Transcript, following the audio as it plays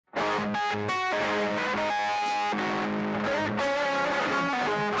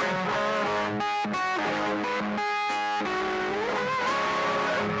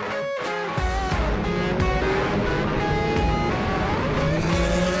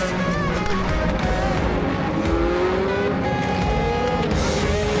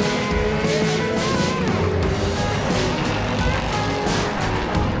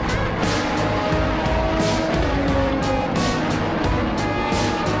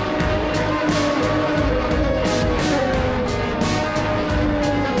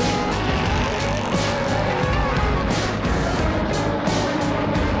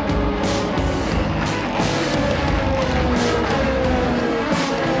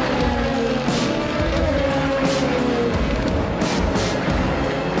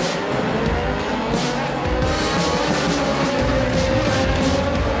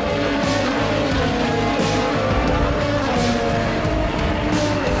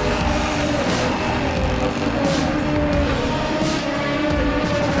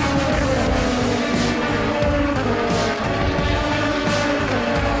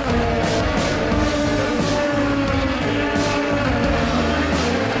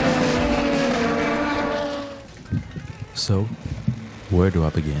So, where do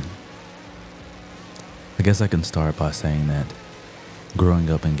I begin? I guess I can start by saying that growing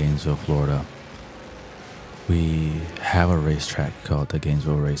up in Gainesville, Florida, we have a racetrack called the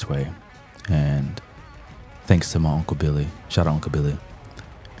Gainesville Raceway, and thanks to my Uncle Billy, shout out Uncle Billy,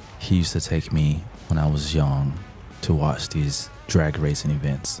 he used to take me when I was young to watch these drag racing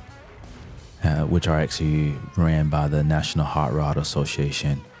events, which are actually ran by the National Hot Rod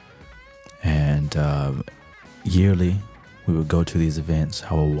Association. And yearly, we would go to these events.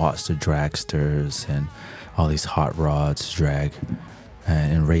 I would watch the dragsters and all these hot rods drag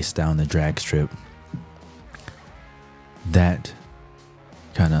and race down the drag strip. That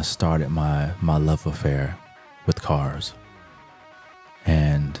kind of started my love affair with cars.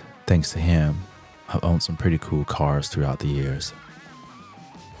 And thanks to him, I've owned some pretty cool cars throughout the years.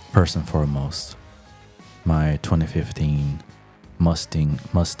 First and foremost, my 2015 Mustang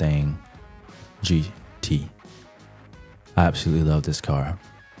GT. I absolutely love this car.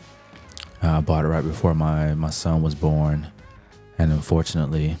 I bought it right before my son was born, and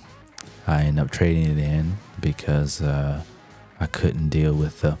unfortunately, I ended up trading it in because I couldn't deal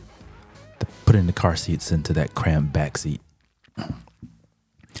with the putting the car seats into that cramped back seat.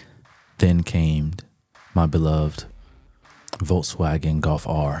 Then came my beloved Volkswagen Golf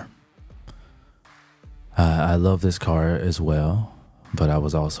R. I love this car as well, but I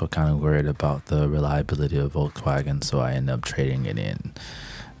was also kind of worried about the reliability of Volkswagen, so I ended up trading it in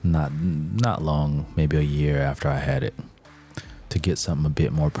not long, maybe a year after I had it, to get something a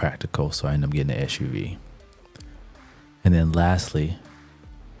bit more practical, so I ended up getting an SUV. And then lastly,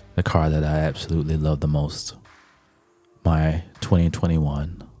 the car that I absolutely love the most, my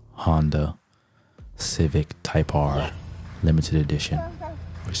 2021 Honda Civic Type R limited edition,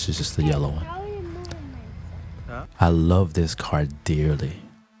 which is just the yellow one. I love this car dearly,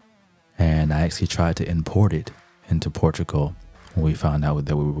 and I actually tried to import it into Portugal when we found out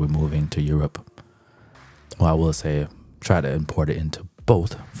that we were moving to Europe. Well, I will say try to import it into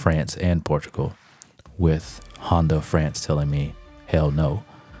both France and Portugal, with Honda France telling me hell no,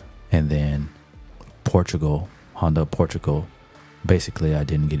 and then Honda Portugal, basically I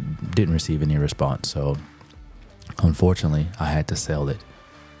didn't receive any response. So unfortunately I had to sell it,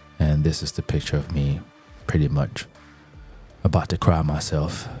 and this is the picture of me pretty much about to cry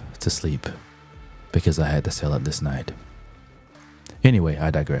myself to sleep because I had to sell it this night. Anyway, I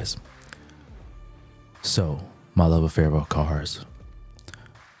digress. So, my love affair with cars.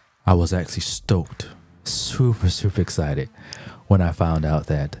 I was actually stoked, super excited when I found out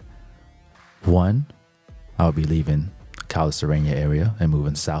that, one, I would be leaving Cala Serena area and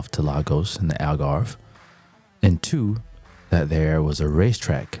moving south to Lagos in the Algarve, and two, that there was a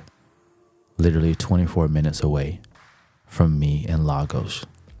racetrack literally 24 minutes away from me in Lagos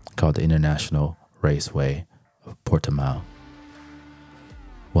called the International Raceway of Portimão.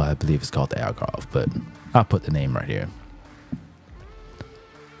 Well, I believe it's called the Algarve, but I'll put the name right here.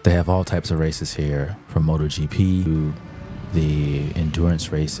 They have all types of races here, from MotoGP to the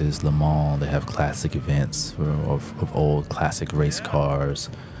endurance races, Le Mans. They have classic events of old classic race cars,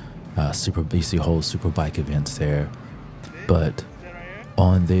 basically whole super bike events there. But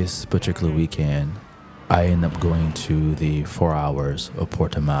on this particular weekend, I ended up going to the 4 Hours of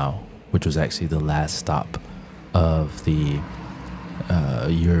Portimão, which was actually the last stop of the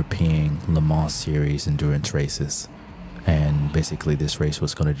European Le Mans Series endurance races. And basically this race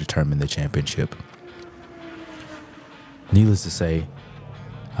was going to determine the championship. Needless to say,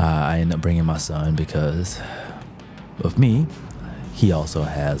 I ended up bringing my son because of me. He also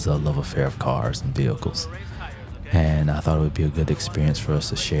has a love affair of cars and vehicles, and I thought it would be a good experience for us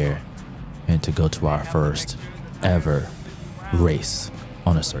to share and to go to our first ever race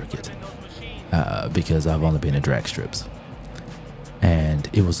on a circuit, because I've only been to drag strips, and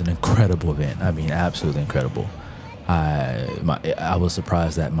it was an incredible event. I mean, absolutely incredible. I was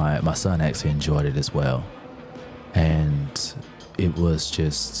surprised that my son actually enjoyed it as well, and it was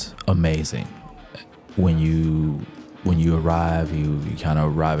just amazing. When you arrive, you kind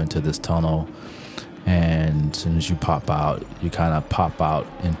of arrive into this tunnel, and as soon as you pop out, you kind of pop out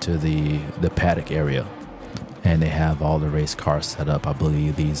into the paddock area, and they have all the race cars set up. I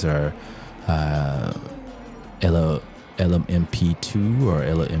believe these are LMP2 or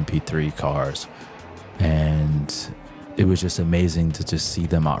LMP3 cars, and it was just amazing to just see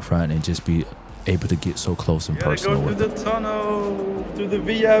them out front and just be able to get so close and personal with them. Go through the tunnel, through the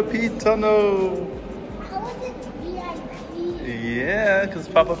VIP tunnel. How is it VIP? Yeah, because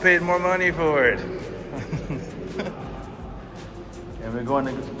Papa paid more money for it. And we're going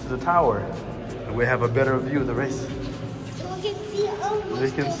to the tower. And we have a better view of the race. So we can see almost.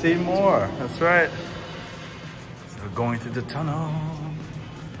 We can see more. That's right. So we're going through the tunnel.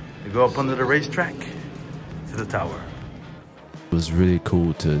 We go up under the racetrack to the tower. It was really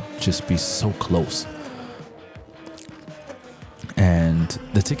cool to just be so close. And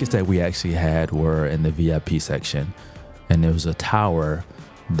the tickets that we actually had were in the VIP section, and there was a tower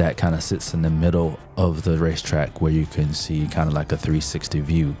that kind of sits in the middle of the racetrack where you can see kind of like a 360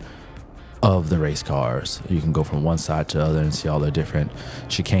 view of the race cars. You can go from one side to the other and see all the different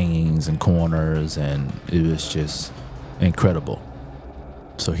chicanes and corners, and it was just incredible.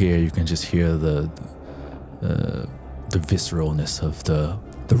 So here you can just hear the visceralness of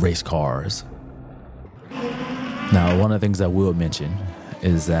the race cars. Now, one of the things I will mention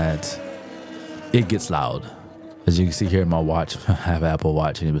is that it gets loud. As you can see here in my watch, I have Apple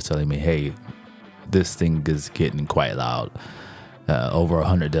Watch, and it was telling me, hey, this thing is getting quite loud, over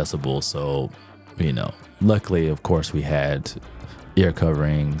 100 decibels. So, you know, luckily, of course, we had ear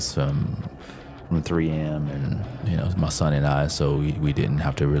coverings from 3M and, you know, my son and I, so we didn't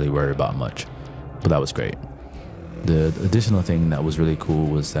have to really worry about much. But that was great. The additional thing that was really cool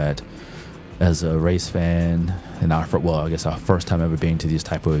was that as a race fan, and I guess our first time ever being to these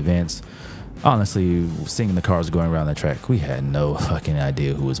type of events, honestly, seeing the cars going around the track, we had no fucking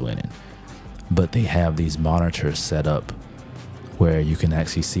idea who was winning. But they have these monitors set up where you can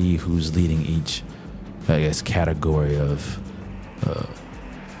actually see who's leading each, I guess, category of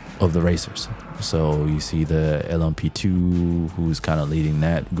the racers. So you see the LMP2, who's kind of leading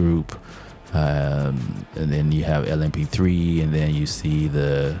that group. And then you have LMP3, and then you see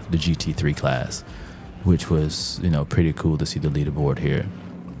the GT3 class, which was, you know, pretty cool to see the leaderboard here.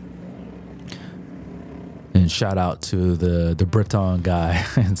 And shout out to the Breton guy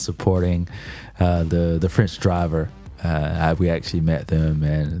and supporting the French driver. We actually met them,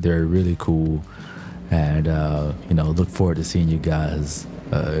 and they're really cool. And you know, look forward to seeing you guys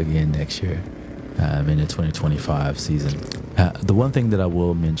again next year in the 2025 season. The one thing that I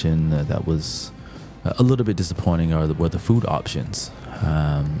will mention that was a little bit disappointing were the food options.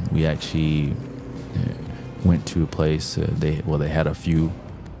 We actually went to a place, they had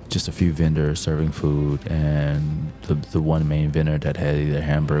just a few vendors serving food, and the one main vendor that had either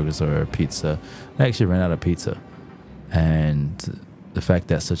hamburgers or pizza, they actually ran out of pizza. And the fact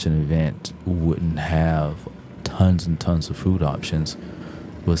that such an event wouldn't have tons and tons of food options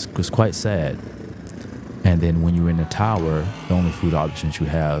was quite sad. And then when you're in the tower, the only food options you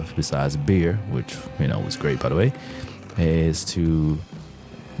have besides beer, which, you know, was great, by the way, is to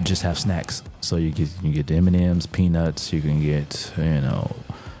just have snacks. So you get the M&Ms, peanuts, you can get, you know,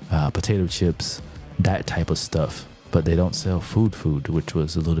 potato chips, that type of stuff. But they don't sell food, which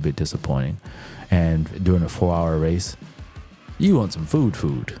was a little bit disappointing. And during a 4-hour race, you want some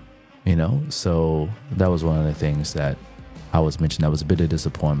food, you know? So that was one of the things that I was mentioning. That was a bit of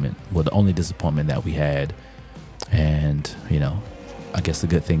disappointment. Well, the only disappointment that we had. And, you know, I guess the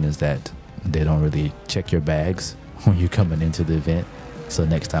good thing is that they don't really check your bags when you're coming into the event. So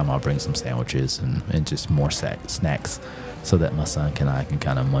next time I'll bring some sandwiches and just more snacks so that my son and I can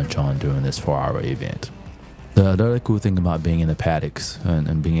kind of munch on during this 4-hour event. The other cool thing about being in the paddocks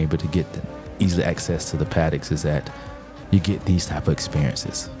and being able to get easy access to the paddocks is that you get these type of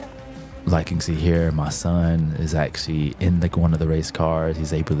experiences. Like you can see here, my son is actually in one of the race cars.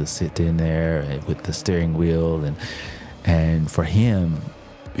 He's able to sit in there with the steering wheel, and for him,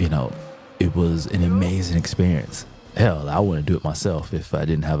 you know, it was an amazing experience. Hell, I wouldn't do it myself if I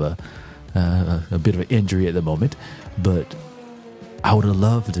didn't have a bit of an injury at the moment. But I would have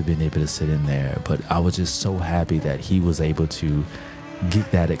loved to have been able to sit in there, but I was just so happy that he was able to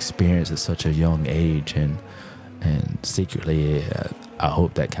get that experience at such a young age, and secretly, I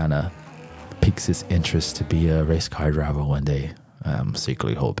hope that kind of piques his interest to be a race car driver one day. I'm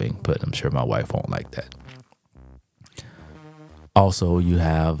secretly hoping, but I'm sure my wife won't like that. Also, you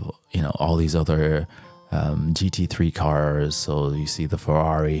have, you know, all these other GT3 cars. So you see the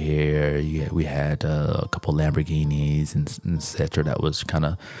Ferrari here. We had a couple Lamborghinis and etc. that was kind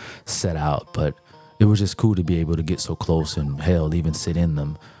of set out, but it was just cool to be able to get so close and hell, even sit in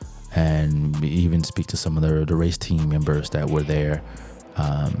them, and even speak to some of the race team members that were there.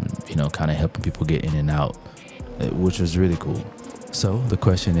 You know, kind of helping people get in and out, which was really cool. So the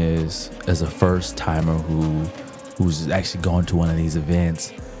question is, as a first timer who's actually gone to one of these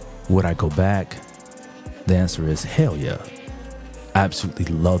events, would I go back? The answer is hell yeah. I absolutely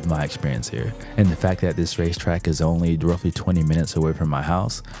loved my experience here. And the fact that this racetrack is only roughly 20 minutes away from my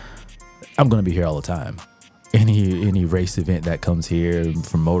house, I'm going to be here all the time. Any race event that comes here,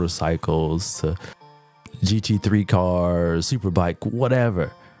 from motorcycles to GT3 cars, superbike,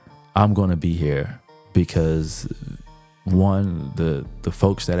 whatever, I'm going to be here because one, the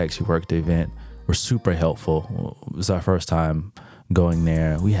folks that actually worked the event were super helpful. It was our first time going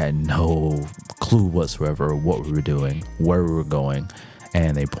there. We had no clue whatsoever what we were doing, where we were going,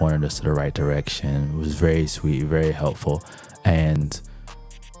 and they pointed us to the right direction. It was very sweet, very helpful, and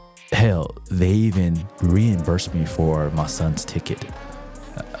hell, they even reimbursed me for my son's ticket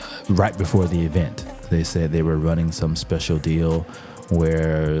right before the event. They said they were running some special deal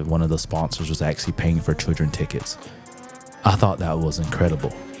where one of the sponsors was actually paying for children tickets. I thought that was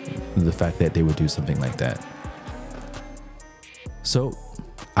incredible, the fact that they would do something like that. So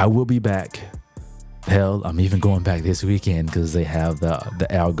I will be back. Hell, I'm even going back this weekend because they have the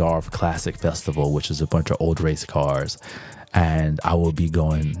Algarve Classic Festival, which is a bunch of old race cars. And I will be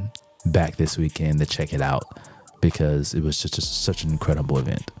going back this weekend to check it out because it was just such an incredible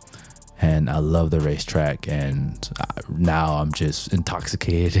event. And I love the racetrack, and now I'm just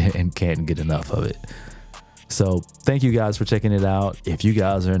intoxicated and can't get enough of it. So thank you guys for checking it out. If you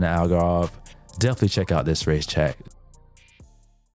guys are in the Algarve, definitely check out this racetrack.